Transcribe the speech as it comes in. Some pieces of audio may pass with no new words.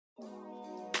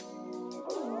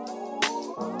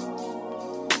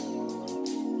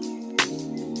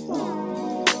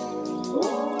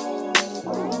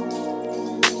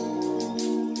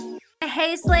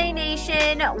Hey, Slay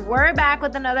Nation. We're back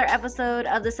with another episode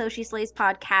of the So She Slays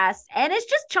podcast. And it's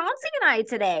just Chauncey and I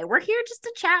today. We're here just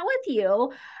to chat with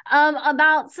you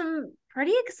about some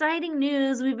pretty exciting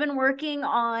news. We've been working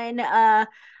on a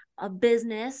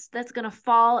business that's going to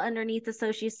fall underneath the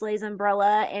So She Slays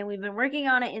umbrella. And we've been working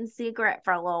on it in secret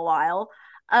for a little while.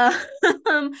 I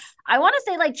want to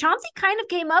say, like, Chauncey kind of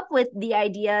came up with the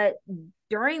idea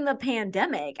during the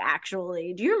pandemic,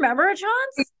 actually. Do you remember it,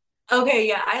 Chauncey? Okay,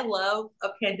 yeah, I love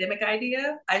a pandemic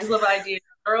idea. I just love an idea in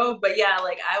general. But yeah,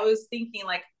 like I was thinking,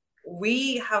 like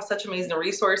we have such amazing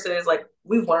resources. Like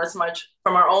we've learned so much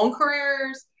from our own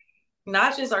careers,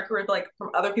 not just our career, but like from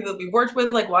other people that we've worked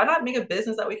with. Like, why not make a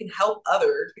business that we can help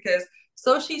others? Because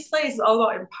So She Slays is all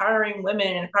about empowering women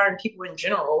and empowering people in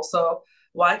general. So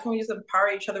why can't we just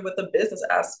empower each other with the business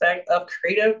aspect of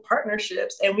creative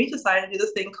partnerships? And we decided to do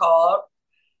this thing called,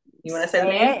 you want to say the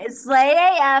name?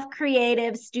 Slay AF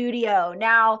Creative Studio.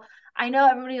 Now, I know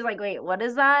everybody's like, wait, what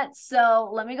is that? So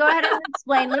let me go ahead and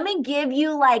explain. Let me give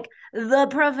you like the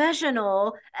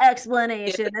professional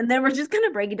explanation, and then we're just gonna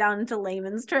break it down into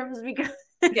layman's terms because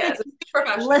Yes, it's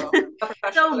professional. A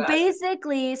professional so guy.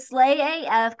 basically, Slay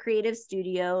AF Creative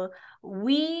Studio,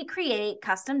 we create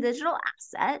custom digital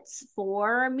assets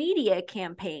for media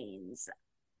campaigns.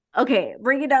 Okay,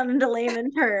 break it down into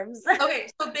layman terms. Okay,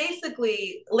 so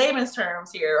basically, layman's terms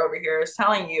here over here is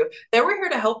telling you that we're here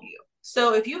to help you.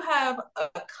 So if you have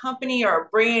a company or a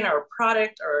brand or a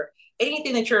product or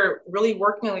anything that you're really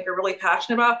working on, like you're really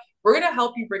passionate about, we're gonna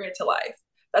help you bring it to life.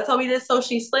 That's how we did So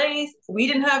She Slays. We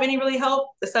didn't have any really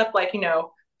help except like,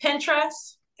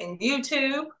 Pinterest and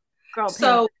YouTube. Girl, Pinterest.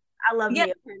 So I love yeah,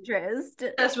 me a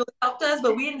Pinterest. that's really helped us,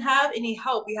 but we didn't have any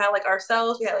help. We had like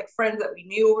ourselves, we had like friends that we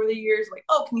knew over the years, like,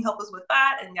 oh, can you help us with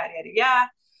that? And yada yada yada.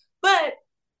 But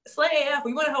Slay AF,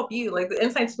 we want to help you. Like the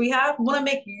insights we have, we want to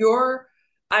make your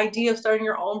idea of starting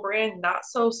your own brand not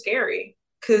so scary.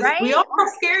 Cause we Right? all know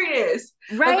how scary it is.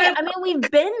 But Right. then I mean, we've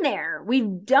been there,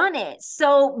 we've done it.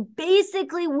 So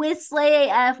basically, with Slay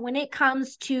AF, when it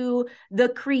comes to the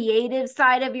creative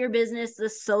side of your business, the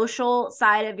social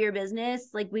side of your business,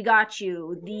 like we got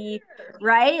you. The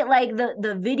right, like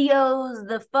the videos,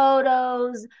 the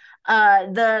photos,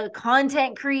 the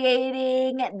content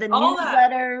creating, the all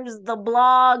that, newsletters, the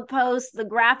blog posts, the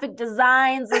graphic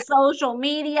designs, the social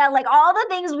media, like all the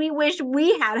things we wish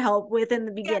we had help with in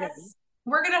the beginning. yes,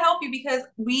 we're gonna help you because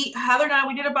we Heather and I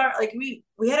we did it by like we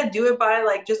had to do it by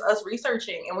like just us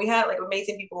researching and we had like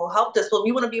amazing people who helped us, but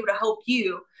we want to be able to help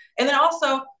you. And then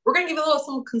also we're gonna give you a little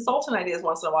some consultant ideas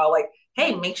once in a while, like,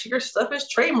 hey, make sure your stuff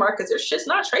is trademarked because your shit's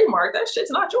not trademarked, that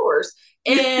shit's not yours.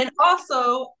 And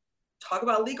also talk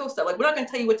about legal stuff. Like we're not gonna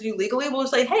tell you what to do legally, we'll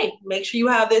say, hey, make sure you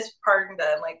have this part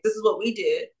done. Like this is what we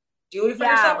did. Do it for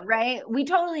Yeah, yourself. right. We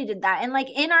totally did that. And like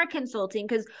in our consulting,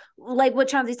 because like what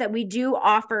Chauncey said, we do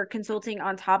offer consulting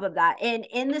on top of that. And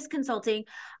in this consulting,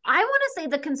 I want to say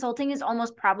the consulting is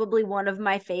almost probably one of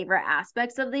my favorite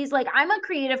aspects of these. Like I'm a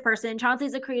creative person,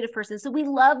 Chauncey's a creative person. So we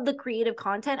love the creative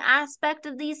content aspect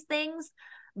of these things.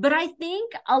 But I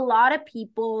think a lot of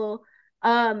people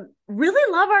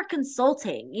really love our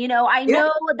consulting. I Yeah,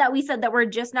 know that we said that we're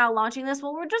just now launching this.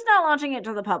 Well, we're just not launching it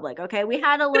to the public. Okay. We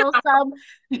had a little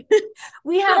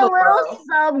we for had a the little world.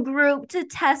 subgroup to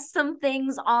test some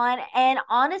things on. And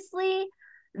honestly,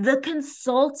 the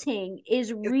consulting is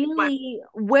It's my really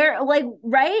where, like,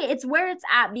 right? It's where it's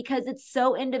at because it's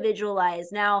so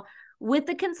individualized. Now, with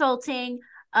the consulting,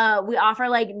 we offer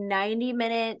like 90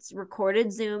 minutes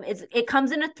recorded Zoom. It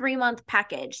comes in a 3-month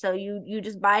package. So you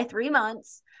just buy 3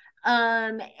 months.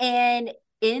 And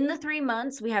in the 3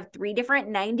 months, we have three different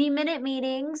 90-minute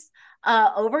meetings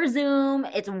over Zoom.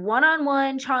 It's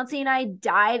one-on-one. Chauncey and I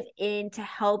dive in to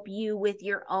help you with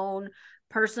your own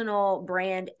personal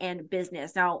brand and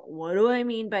business. Now, what do I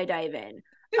mean by dive in?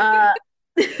 Uh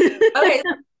okay.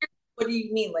 What do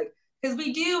you mean? Like, because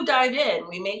we do dive in,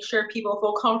 we make sure people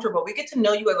feel comfortable. We get to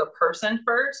know you as a person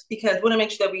first because we want to make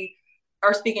sure that we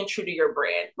are speaking true to your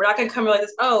brand. We're not going to come here like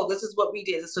this, oh, this is what we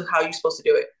did. This is how you're supposed to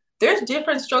do it. There's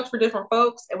different strokes for different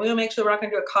folks, and we will make sure we're not going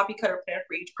to do a copy cutter plan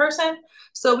for each person.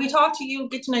 So we talk to you,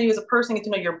 get to know you as a person, get to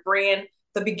know your brand,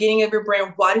 the beginning of your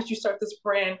brand. Why did you start this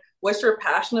brand? What's your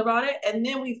passion about it? And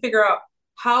then we figure out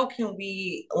how can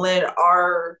we lend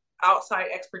our outside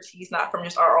expertise, not from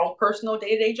just our own personal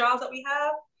day-to-day jobs that we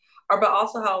have, or but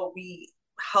also how we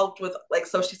helped with like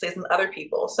So She Slays and other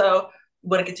people. So we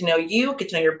want to get to know you, get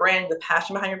to know your brand, the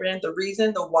passion behind your brand, the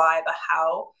reason, the why, the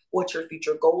how, what your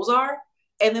future goals are.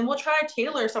 And then we'll try to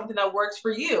tailor something that works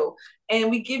for you. And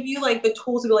we give you like the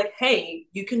tools to be like, hey,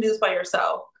 you can do this by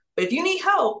yourself. But if you need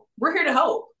help, we're here to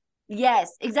help.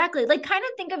 Yes, exactly. Like kind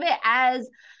of think of it as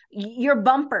your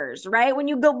bumpers, right? When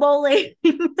you go bowling,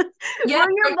 Yeah.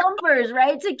 we're your bumpers,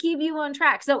 right? To keep you on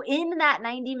track. So in that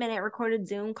 90-minute recorded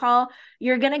Zoom call,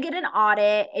 you're going to get an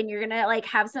audit and you're going to like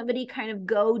have somebody kind of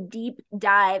go deep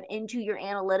dive into your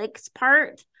analytics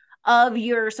part of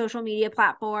your social media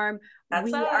platform. That's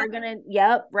We are going to,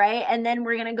 yep, right. And then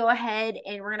we're going to go ahead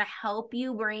and we're going to help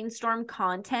you brainstorm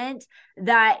content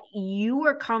that you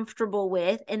are comfortable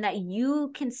with and that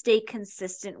you can stay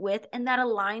consistent with and that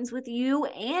aligns with you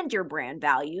and your brand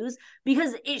values,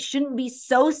 because it shouldn't be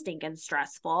so stinking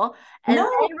stressful. And no.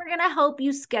 then we're going to help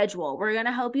you schedule. We're going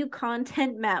to help you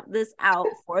content map this out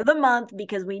for the month,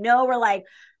 because we know we're like,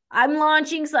 I'm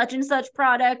launching such and such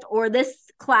product or this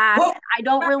class. Well, I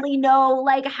don't really know,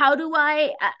 like, how do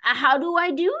I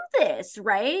do this,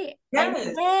 right? yes.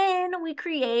 And then we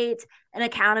create an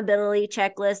accountability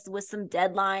checklist with some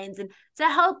deadlines and to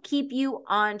help keep you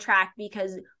on track,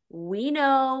 because we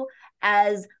know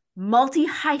as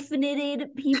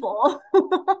multi-hyphenated people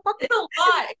It's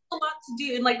a lot to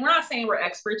do. And like, we're not saying we're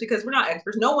experts, because we're not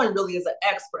experts. No one really is an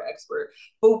expert,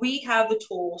 but we have the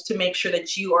tools to make sure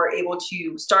that you are able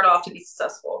to start off to be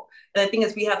successful. And the thing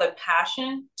is, we have the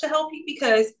passion to help you,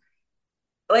 because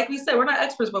like we said, we're not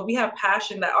experts, but we have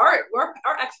passion that our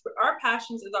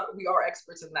passions is that we are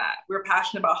experts in that. We're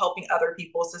passionate about helping other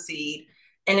people succeed.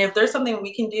 And if there's something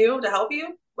we can do to help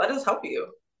you, let us help you.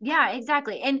 Yeah,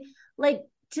 exactly. And like,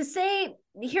 to say,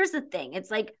 here's the thing. It's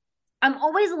like, I'm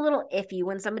always a little iffy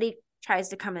when somebody tries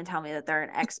to come and tell me that they're an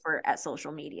expert at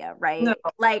social media, right? No.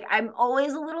 Like, I'm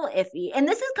always a little iffy. And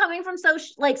this is coming from So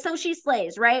She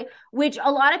Slays, right? Which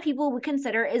a lot of people would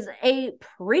consider is a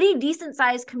pretty decent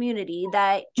sized community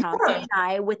that Chauncey and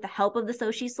I, with the help of the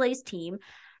So She Slays team,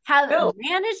 have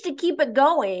managed to keep it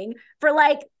going for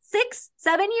like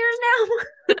 6-7 years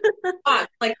now.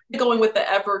 Like going with the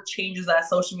ever changes that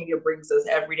social media brings us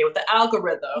every day with the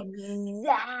algorithm.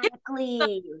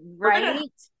 Exactly. Right.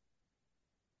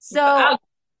 So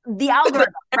the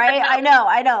algorithm, right? I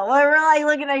know. We're like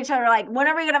looking at each other like, when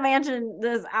are we going to mention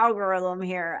this algorithm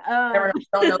here? Don't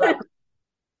know that.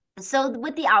 So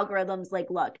with the algorithms, like,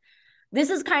 look, this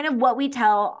is kind of what we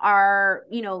tell our,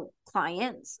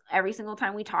 clients every single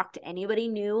time we talk to anybody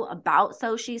new about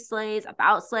So She Slays,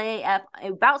 about Slay F,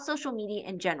 about social media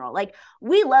in general. Like,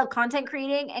 we love content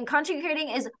creating, and content creating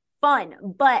is fun.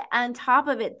 But on top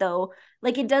of it, though,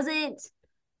 like, it doesn't,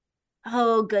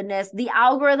 oh goodness, the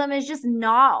algorithm is just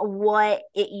not what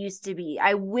it used to be.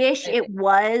 I wish it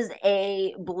was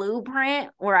a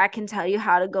blueprint where I can tell you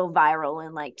how to go viral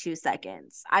in like 2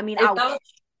 seconds. I mean,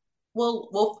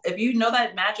 well, if you know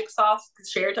that magic sauce,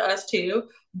 share it to us too.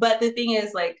 But the thing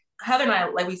is, like, Heather and I,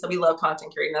 like we said, we love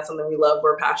content creating. That's something we love,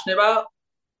 we're passionate about.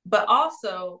 But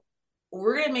also,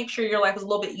 we're gonna make sure your life is a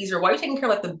little bit easier. While you're taking care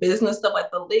of like the business stuff,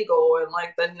 like the legal and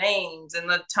like the names and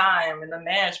the time and the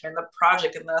management, the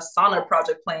project and the Asana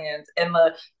project plans and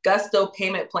the Gusto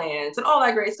payment plans and all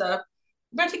that great stuff,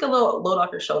 we're gonna take a little load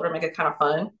off your shoulder, make it kind of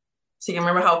fun. So you can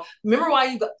remember why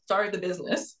you started the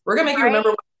business. We're gonna make you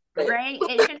remember. Right?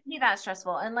 It shouldn't be that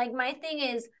stressful. And like, my thing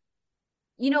is,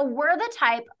 we're the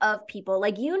type of people,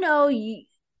 like, you know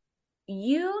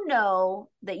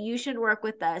that you should work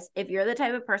with us if you're the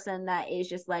type of person that is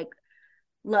just like,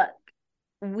 look,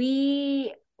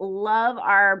 we love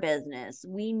our business.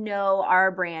 We know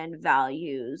our brand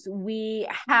values. We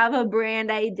have a brand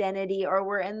identity, or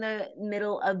we're in the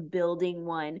middle of building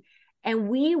one. And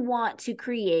we want to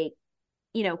create,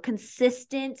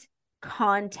 consistent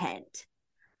content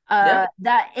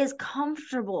that is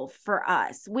comfortable for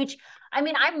us, which, I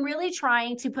mean, I'm really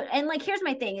trying to put, and like, here's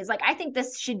my thing is like, I think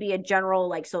this should be a general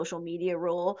like social media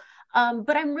rule.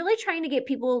 But I'm really trying to get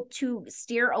people to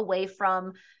steer away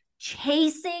from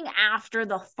chasing after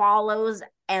the follows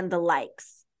and the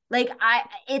likes. Like,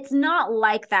 it's not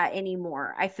like that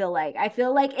anymore. I feel like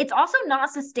it's also not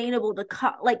sustainable to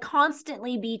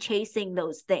constantly be chasing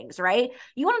those things, right?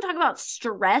 You want to talk about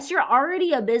stress? You're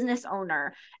already a business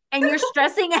owner and you're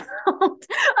stressing out about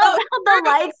the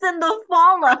likes and the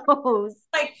follows.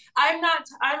 Like,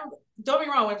 don't be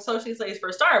wrong, when Social Slays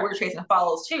first started, we were chasing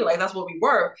follows too. Like, that's what we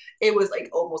were. It was like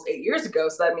almost 8 years ago,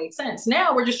 so that made sense.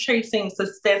 Now we're just chasing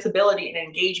sustainability and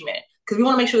engagement, because we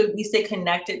want to make sure that we stay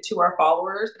connected to our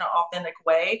followers in an authentic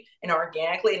way and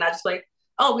organically, and not just like,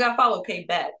 oh, we got to follow, okay,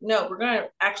 bet. No, we're going to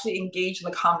actually engage in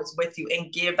the comments with you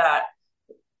and give that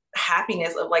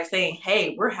happiness of like saying,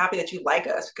 hey, we're happy that you like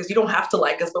us, because you don't have to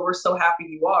like us, but we're so happy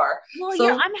you are. Well, so,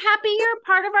 yeah, I'm happy you're a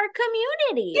part of our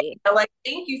community. Yeah, like,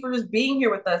 thank you for just being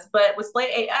here with us. But with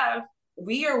Slay AF,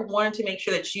 we are wanting to make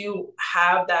sure that you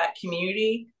have that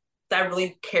community that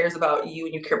really cares about you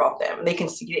and you care about them, and they can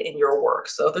see it in your work.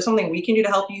 So if there's something we can do to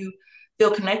help you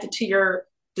feel connected to your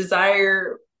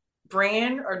desired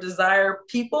brand or desire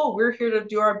people, we're here to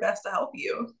do our best to help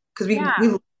you because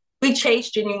Yeah. we chase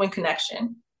genuine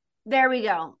connection. There we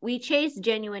go. We chase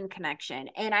genuine connection.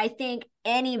 And I think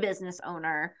any business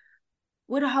owner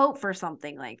would hope for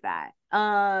something like that.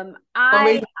 I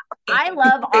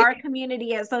love our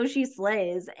community at So She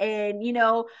Slays. And you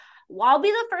know, I'll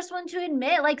be the first one to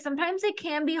admit, like sometimes it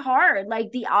can be hard,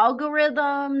 like the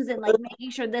algorithms and like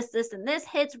making sure this, and this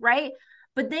hits right.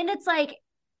 But then it's like,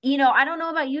 you know, I don't know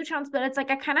about you, Chance, but it's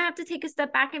like I kind of have to take a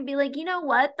step back and be like, you know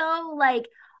what though? Like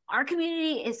our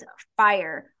community is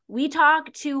fire. We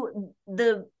talk to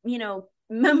the, you know,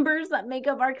 members that make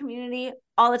up our community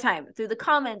all the time through the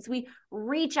comments. We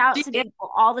reach out to people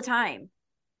all the time.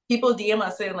 People DM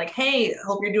us saying like, "Hey,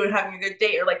 hope you're having a good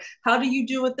day," or like, "How do you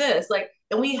do with this?" Like,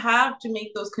 and we have to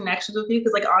make those connections with people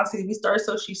because, like, honestly, we started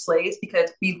So She Slays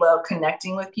because we love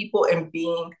connecting with people and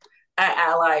being an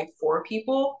ally for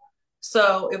people.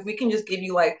 So if we can just give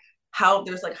you like how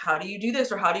there's like, how do you do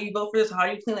this, or how do you vote for this, or how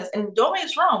do you clean this, and don't make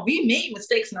us wrong, we made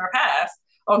mistakes in our past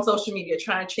on social media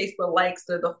trying to chase the likes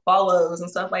or the follows and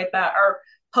stuff like that, or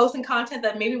posting content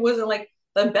that maybe wasn't like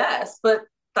the best, but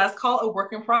that's called a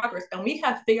work in progress. And we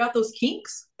have figured out those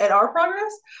kinks at our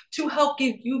progress to help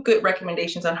give you good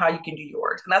recommendations on how you can do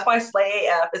yours. And that's why Slay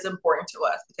AF is important to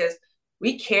us because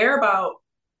we care about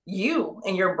you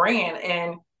and your brand.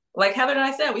 And like Heather and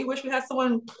I said, we wish we had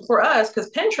someone for us because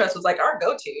Pinterest was like our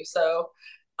go-to. So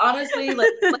honestly, like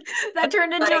that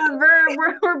turned into a verb.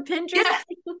 We're Pinterest.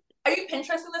 Yeah. Are you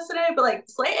Pinteresting this today? But like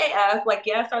Slay AF, like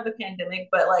yeah, it started the pandemic,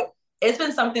 but like it's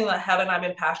been something that Heather and I've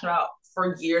been passionate about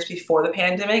for years before the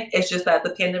pandemic. It's just that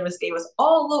the pandemic gave us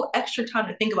all a little extra time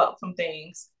to think about some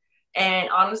things. And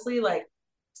honestly, like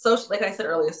like I said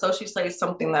earlier, So She Slays is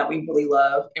something that we really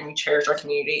love and we cherish our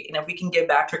community. And if we can give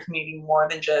back to our community more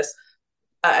than just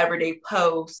an everyday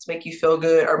post, make you feel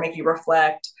good or make you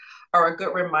reflect, or a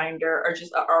good reminder, or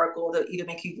just an article that either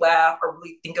make you laugh or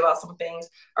really think about some things,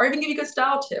 or even give you good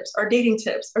style tips or dating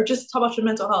tips, or just talk about your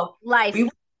mental health. Life.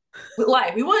 We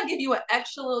want to give you an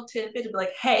extra little tidbit to be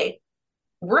like, hey,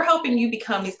 we're helping you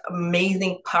become these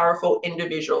amazing, powerful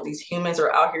individuals. These humans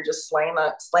are out here just slaying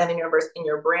the universe in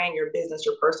your brand, your business,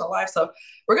 your personal life. So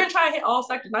we're going to try to hit all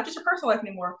sectors, not just your personal life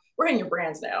anymore. We're hitting your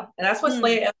brands now. And that's what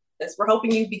Slay is. We're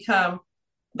helping you become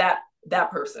that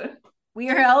person. We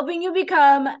are helping you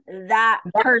become that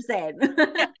person. And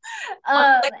like,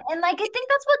 I think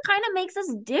that's what kind of makes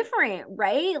us different,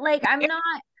 right? Like, I'm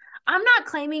not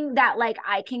claiming that like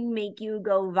I can make you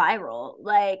go viral.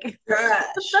 Like,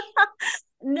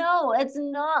 no, it's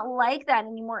not like that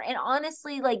anymore. And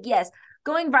honestly, like, yes,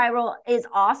 going viral is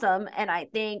awesome. And I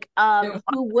think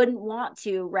who wouldn't want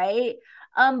to, right?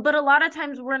 But a lot of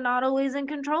times we're not always in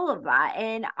control of that.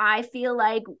 And I feel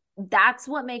like that's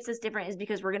what makes us different is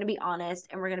because we're going to be honest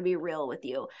and we're going to be real with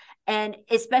you. And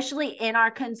especially in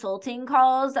our consulting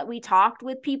calls that we talked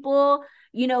with people,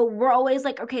 you know, we're always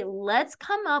like, okay, let's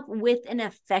come up with an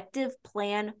effective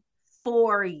plan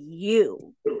for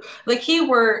you. The key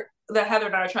word that Heather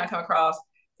and I are trying to come across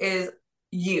is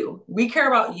you. We care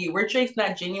about you. We're chasing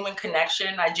that genuine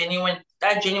connection, that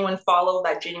genuine follow,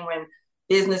 that genuine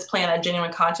business plan, that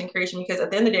genuine content creation, because at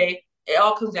the end of the day, it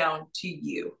all comes down to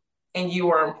you. And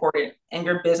you are important and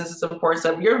your business is important.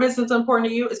 So if your business is important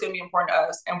to you, it's going to be important to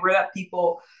us. And we're that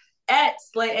people at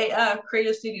Slay AF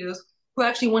Creative Studios who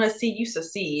actually want to see you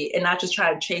succeed and not just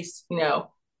try to chase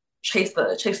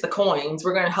the coins.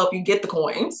 We're going to help you get the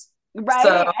coins. Right.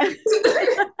 So, we're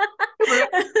going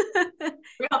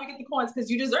to help you get the coins because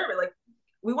you deserve it. Like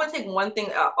we want to take one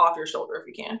thing off your shoulder if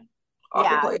we can.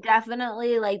 Yeah,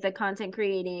 definitely. Like the content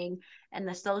creating and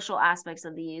the social aspects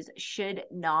of these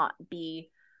shouldn't be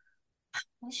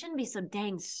so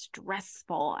dang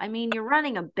stressful. I mean, you're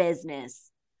running a business.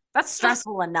 That's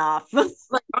stressful enough.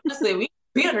 Like, honestly,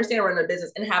 we understand running a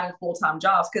business and having full-time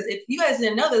jobs. Because if you guys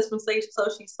didn't know this from So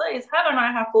She Slays, Heather and I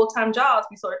have full-time jobs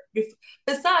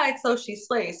besides So She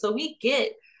Slays. So we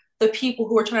get the people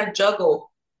who are trying to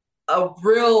juggle a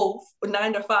real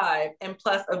 9 to 5 and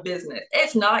plus a business.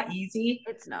 It's not easy.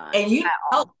 It's not. And you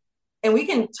help. And we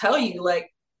can tell you, like,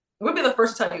 we'll be the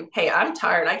first to tell you, hey, I'm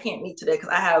tired. I can't meet today because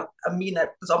I have a meeting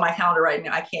that is on my calendar right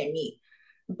now. I can't meet.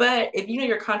 But if you know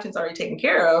your content's already taken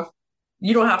care of,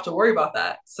 you don't have to worry about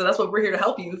that. So that's what we're here to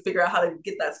help you figure out how to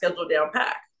get that schedule down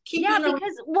pat. And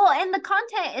the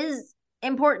content is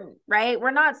important, right? We're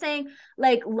not saying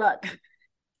like, look,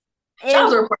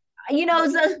 jobs are important. You know,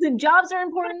 so the jobs are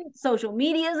important. Social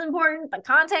media is important. The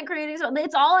content creating, so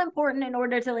it's all important in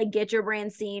order to like get your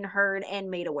brand seen, heard,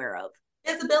 and made aware of.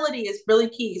 Visibility is really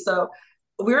key. So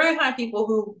we're the kind of people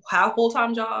who have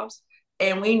full-time jobs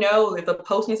and we know if a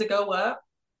post needs to go up,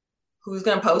 who's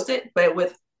going to post it. But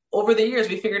with over the years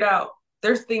we figured out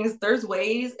there's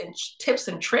ways and tips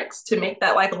and tricks to make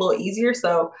that life a little easier.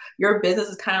 So your business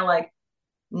is kind of like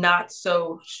not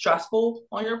so stressful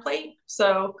on your plate.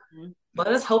 So let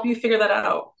us help you figure that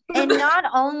out. And not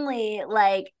only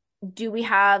like do we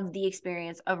have the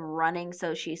experience of running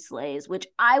So She Slays, which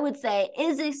I would say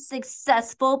is a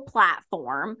successful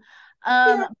platform.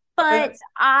 Yeah. But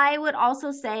I would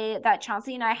also say that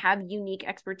Chauncey and I have unique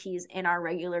expertise in our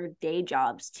regular day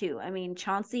jobs too. I mean,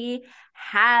 Chauncey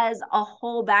has a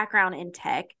whole background in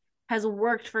tech, has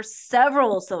worked for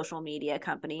several social media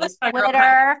companies,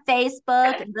 Twitter,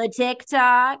 Facebook, the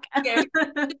TikTok. Yeah,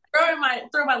 throw my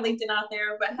LinkedIn out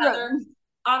there. But Heather,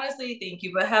 honestly, thank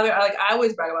you. But Heather, like I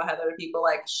always brag about Heather to people.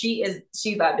 Like she's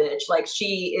that bitch. Like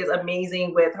she is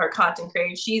amazing with her content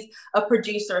creation. She's a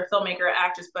producer, filmmaker,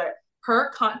 actress, but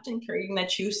her content creating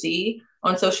that you see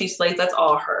on So She Slays, that's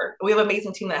all her. We have an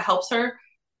amazing team that helps her.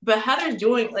 But Heather's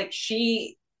doing like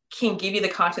she can give you the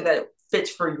content that fits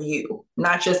for you,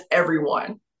 not just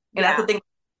everyone. And that's the thing,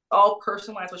 all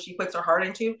personalized what she puts her heart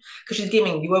into, because she's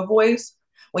giving you a voice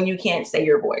when you can't say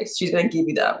your voice. She's going to give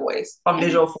you that voice on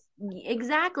visual form.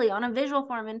 Exactly, on a visual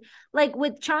form. And like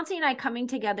with Chauncey and I coming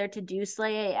together to do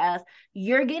Slay AF,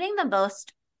 you're getting the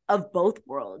most of both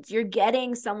worlds. You're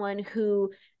getting someone who,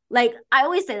 like, I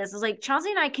always say this, is like Chauncey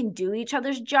and I can do each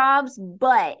other's jobs,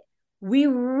 but we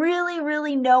really,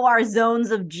 really know our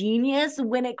zones of genius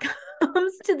when it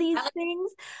comes to these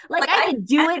things. Like I can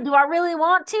do it. Do I really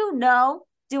want to? No.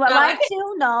 Do I like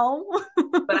to? No.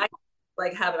 But I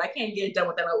have it. I can't get it done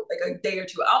within like a day or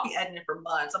two. I'll be editing for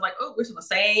months. I'm like, oh, we're in the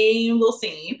same little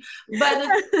scene.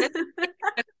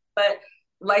 But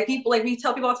like people, like we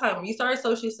tell people all the time, when we started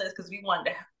So She Slays because we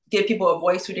wanted to give people a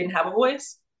voice who didn't have a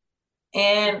voice.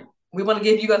 And we want to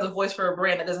give you guys a voice for a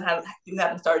brand that you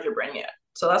haven't started your brand yet.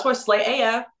 So that's why Slay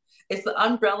AF is the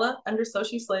umbrella under So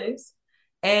She Slays.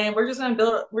 And we're just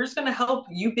gonna help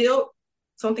you build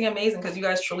something amazing because you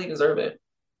guys truly deserve it.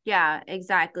 Yeah,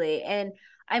 exactly. And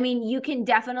I mean, you can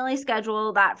definitely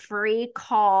schedule that free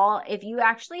call if you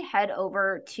actually head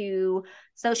over to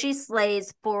So She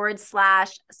Slays /Slay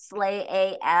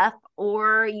AF,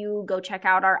 or you go check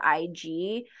out our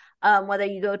IG. Whether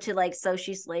you go to like So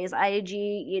She Slays IG,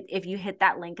 if you hit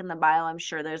that link in the bio, I'm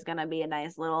sure there's going to be a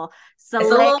nice little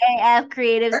Slay AF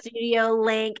Creative Studio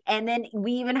link. And then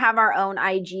we even have our own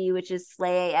IG, which is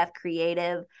Slay AF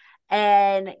Creative.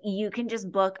 And you can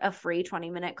just book a free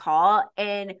 20-minute call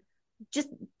and just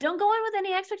don't go in with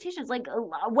any expectations. Like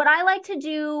what I like to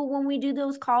do when we do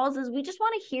those calls is we just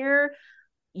want to hear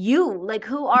you, like,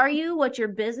 who are you, what's your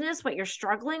business, what you're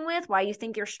struggling with, why you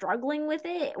think you're struggling with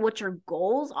it, what your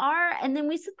goals are. And then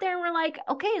we sit there and we're like,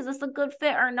 okay, is this a good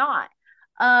fit or not?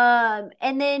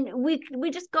 And then we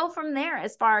just go from there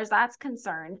as far as that's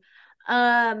concerned.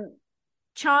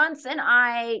 Chance and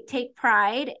I take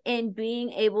pride in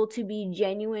being able to be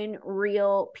genuine,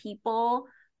 real people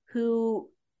who,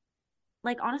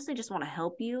 like, honestly just want to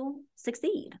help you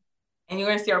succeed. And you're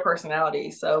going to see our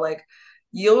personality. So like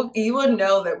you would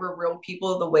know that we're real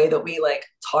people the way that we like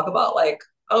talk about like,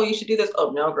 oh, you should do this.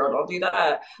 Oh no, girl, don't do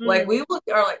that. Like we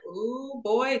are like, ooh,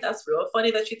 boy, that's real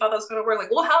funny that you thought that was going to work.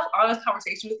 Like we'll have honest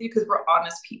conversations with you because we're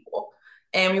honest people.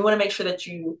 And we want to make sure that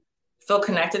you feel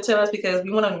connected to us because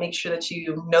we want to make sure that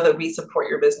you know that we support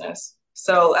your business.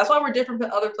 So that's why we're different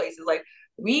from other places. Like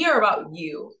we are about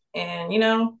you, and you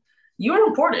know, you are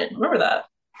important. Remember that.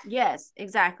 Yes,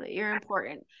 exactly. You're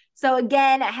important. So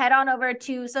again, head on over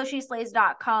to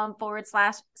SoSheSlays.com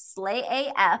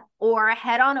 /Slay AF, or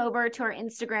head on over to our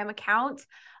Instagram account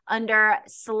under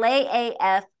Slay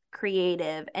AF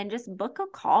Creative and just book a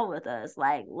call with us.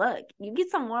 Like, look, you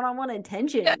get some one-on-one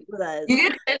attention with us. You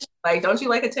get attention. Like, don't you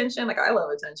like attention? Like, I love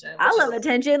attention. I love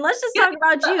attention. Let's just talk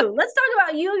about you. Let's talk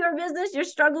about you, your business, your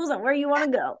struggles, and where you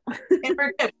want to go.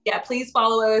 Yeah, please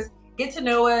follow us. Get to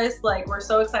know us. Like, we're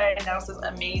so excited to announce this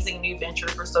amazing new venture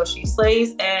for So She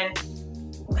Slays. And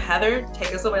Heather,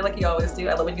 take us away like you always do.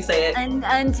 I love when you say it. And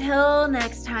until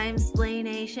next time, Slay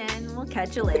Nation, we'll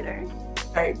catch you later.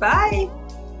 All right, bye.